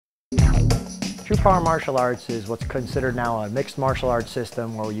True Power Martial Arts is what's considered now a mixed martial arts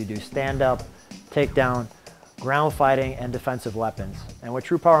system where you do stand-up, takedown, ground fighting, and defensive weapons. And what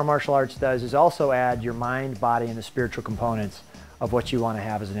True Power Martial Arts does is also add your mind, body, and the spiritual components of what you want to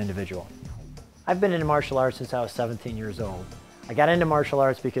have as an individual. I've been into martial arts since I was 17 years old. I got into martial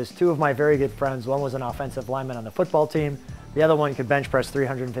arts because two of my very good friends, one was an offensive lineman on the football team, the other one could bench press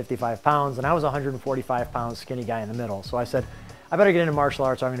 355 pounds, and I was a 145 pound skinny guy in the middle. So I said, I better get into martial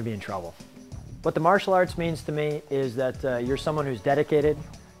arts or I'm going to be in trouble. What the martial arts means to me is that you're someone who's dedicated,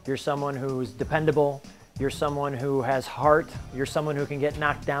 you're someone who's dependable, you're someone who has heart, you're someone who can get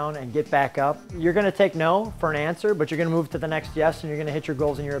knocked down and get back up. You're going to take no for an answer, but you're going to move to the next yes, and you're going to hit your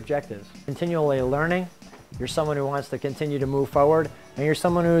goals and your objectives. Continually learning, you're someone who wants to continue to move forward, and you're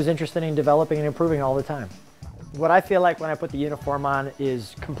someone who's interested in developing and improving all the time. What I feel like when I put the uniform on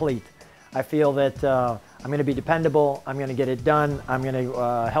is complete. I feel that I'm going to be dependable, I'm going to get it done, I'm going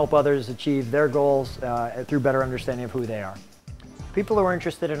to help others achieve their goals through better understanding of who they are. People who are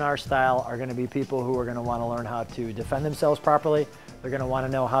interested in our style are going to be people who are going to want to learn how to defend themselves properly. They're going to want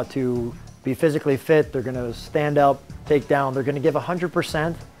to know how to be physically fit, they're going to stand up, take down, they're going to give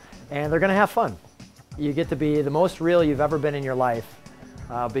 100%, and they're going to have fun. You get to be the most real you've ever been in your life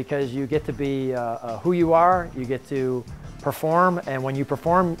because you get to be who you are, you get to perform, and when you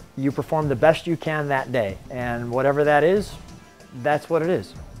perform the best you can that day. And whatever that is, that's what it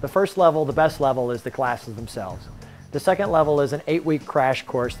is. The first level, the best level, is the classes themselves. The second level is an 8-week crash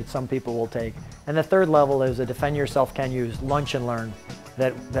course that some people will take. And the third level is a Defend Yourself Can Use lunch and learn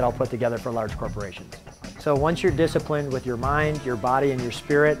that I'll put together for large corporations. So once you're disciplined with your mind, your body, and your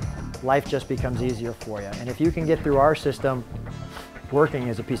spirit, life just becomes easier for you. And if you can get through our system, working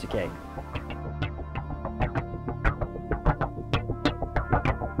is a piece of cake.